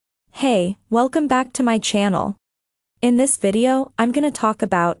Hey, welcome back to my channel. In this video, I'm gonna talk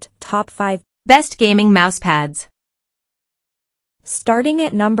about top 5 best gaming mousepads. Starting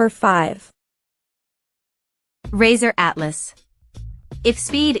at number 5. Razer Atlas. If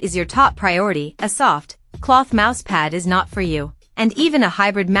speed is your top priority, a soft, cloth mousepad is not for you, and even a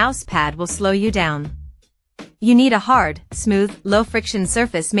hybrid mousepad will slow you down. You need a hard, smooth, low-friction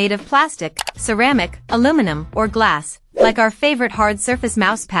surface made of plastic, ceramic, aluminum, or glass, like our favorite hard surface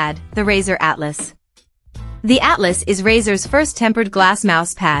mousepad, the Razer Atlas. The Atlas is Razer's first tempered glass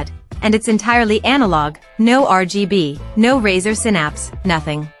mousepad, and it's entirely analog, no RGB, no Razer synapse,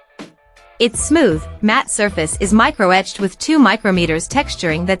 nothing. Its smooth, matte surface is micro-etched with 2 micrometers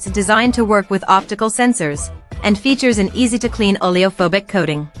texturing that's designed to work with optical sensors, and features an easy-to-clean oleophobic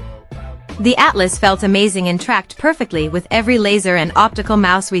coating. The Atlas felt amazing and tracked perfectly with every laser and optical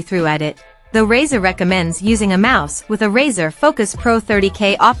mouse we threw at it, though Razer recommends using a mouse with a Razer Focus Pro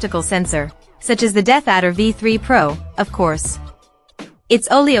 30K optical sensor, such as the DeathAdder V3 Pro, of course. Its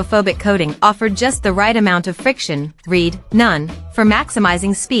oleophobic coating offered just the right amount of friction, read, none, for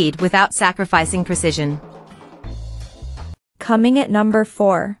maximizing speed without sacrificing precision. Coming at number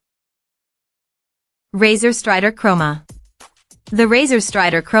 4. Razer Strider Chroma. The Razer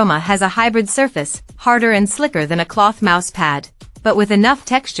Strider Chroma has a hybrid surface, harder and slicker than a cloth mousepad, but with enough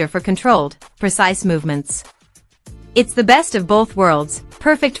texture for controlled, precise movements. It's the best of both worlds,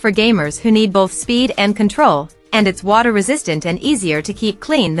 perfect for gamers who need both speed and control, and it's water-resistant and easier to keep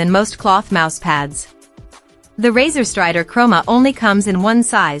clean than most cloth mousepads. The Razer Strider Chroma only comes in one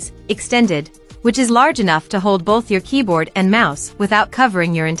size, extended, which is large enough to hold both your keyboard and mouse without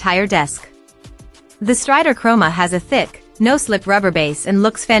covering your entire desk. The Strider Chroma has a thick, no-slip rubber base and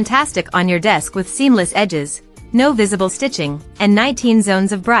looks fantastic on your desk with seamless edges, no visible stitching, and 19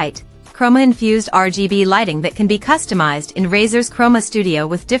 zones of bright, chroma-infused RGB lighting that can be customized in Razer's Chroma Studio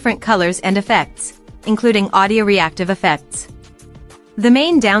with different colors and effects, including audio-reactive effects. The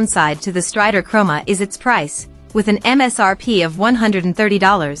main downside to the Strider Chroma is its price. With an MSRP of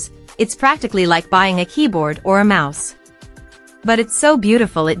 $130, it's practically like buying a keyboard or a mouse. But it's so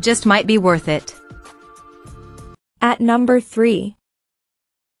beautiful it just might be worth it. At number 3.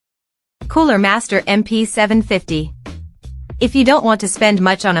 Cooler Master MP750. If you don't want to spend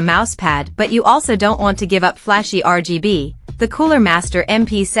much on a mousepad but you also don't want to give up flashy RGB, the Cooler Master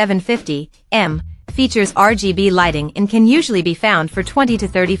MP750M features RGB lighting and can usually be found for $20 to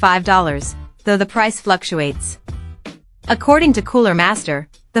 $35, though the price fluctuates. According to Cooler Master,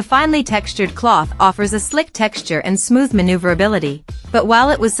 the finely textured cloth offers a slick texture and smooth maneuverability, but while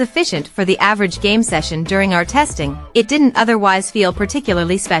it was sufficient for the average game session during our testing, it didn't otherwise feel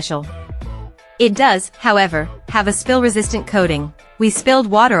particularly special. It does, however, have a spill-resistant coating. We spilled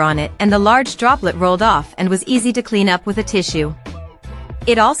water on it and the large droplet rolled off and was easy to clean up with a tissue.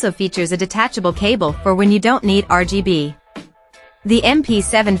 It also features a detachable cable for when you don't need RGB. The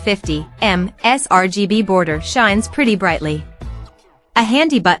MP750M's RGB border shines pretty brightly. A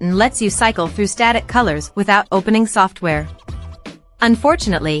handy button lets you cycle through static colors without opening software.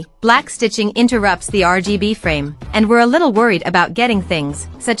 Unfortunately, black stitching interrupts the RGB frame, and we're a little worried about getting things,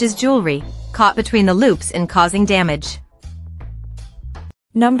 such as jewelry, caught between the loops and causing damage.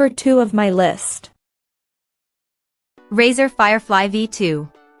 Number 2 of my list. Razer Firefly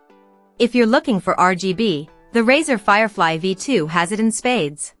V2. If you're looking for RGB, the Razer Firefly V2 has it in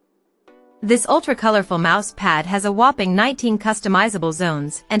spades. This ultra-colorful mousepad has a whopping 19 customizable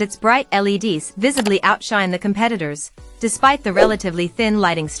zones, and its bright LEDs visibly outshine the competitors, despite the relatively thin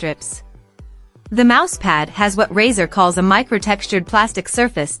lighting strips. The mousepad has what Razer calls a micro-textured plastic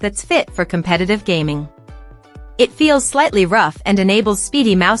surface that's fit for competitive gaming. It feels slightly rough and enables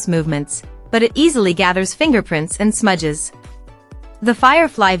speedy mouse movements, but it easily gathers fingerprints and smudges. The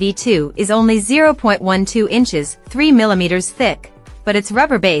Firefly V2 is only 0.12 inches, 3 millimeters thick, but its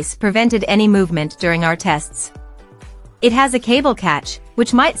rubber base prevented any movement during our tests. It has a cable catch,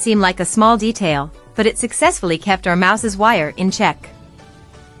 which might seem like a small detail, but it successfully kept our mouse's wire in check.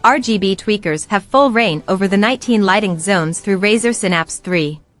 RGB tweakers have full reign over the 19 lighting zones through Razer Synapse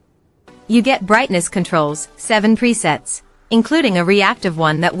 3. You get brightness controls, 7 presets, including a reactive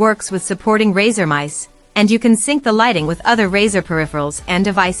one that works with supporting Razer mice, and you can sync the lighting with other Razer peripherals and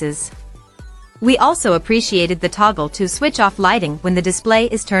devices. We also appreciated the toggle to switch off lighting when the display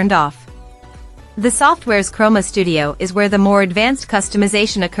is turned off. The software's Chroma Studio is where the more advanced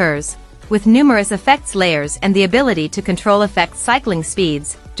customization occurs, with numerous effects layers and the ability to control effect cycling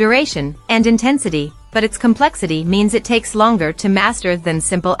speeds, duration, and intensity, but its complexity means it takes longer to master than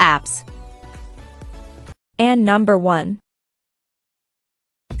simple apps. And number 1.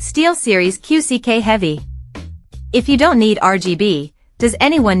 Steelseries QCK Heavy. If you don't need RGB, Does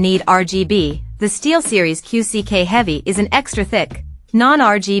anyone need RGB? The Steelseries QCK Heavy is an extra thick,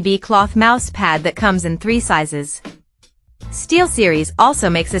 non-RGB cloth mouse pad that comes in 3 sizes. Steelseries also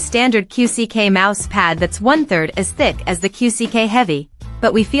makes a standard QCK mouse pad that's 1/3 as thick as the QCK Heavy,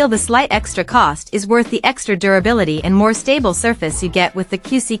 but we feel the slight extra cost is worth the extra durability and more stable surface you get with the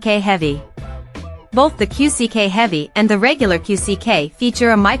QCK Heavy. Both the QCK Heavy and the regular QCK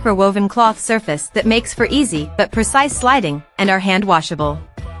feature a microwoven cloth surface that makes for easy but precise sliding and are hand washable.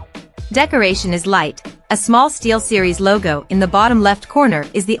 Decoration is light. A small Steelseries logo in the bottom left corner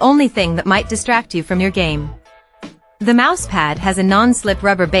is the only thing that might distract you from your game. The mousepad has a non-slip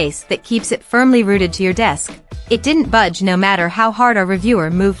rubber base that keeps it firmly rooted to your desk. It didn't budge no matter how hard our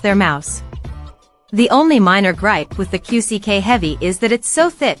reviewer moved their mouse. The only minor gripe with the QCK Heavy is that it's so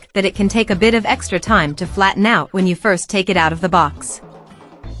thick that it can take a bit of extra time to flatten out when you first take it out of the box.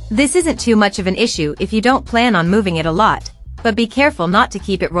 This isn't too much of an issue if you don't plan on moving it a lot, but be careful not to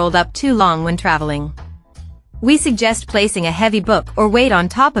keep it rolled up too long when traveling. We suggest placing a heavy book or weight on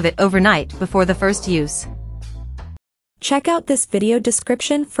top of it overnight before the first use. Check out this video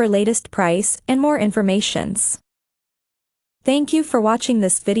description for latest price and more informations. Thank you for watching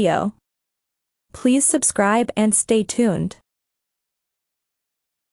this video. Please subscribe and stay tuned.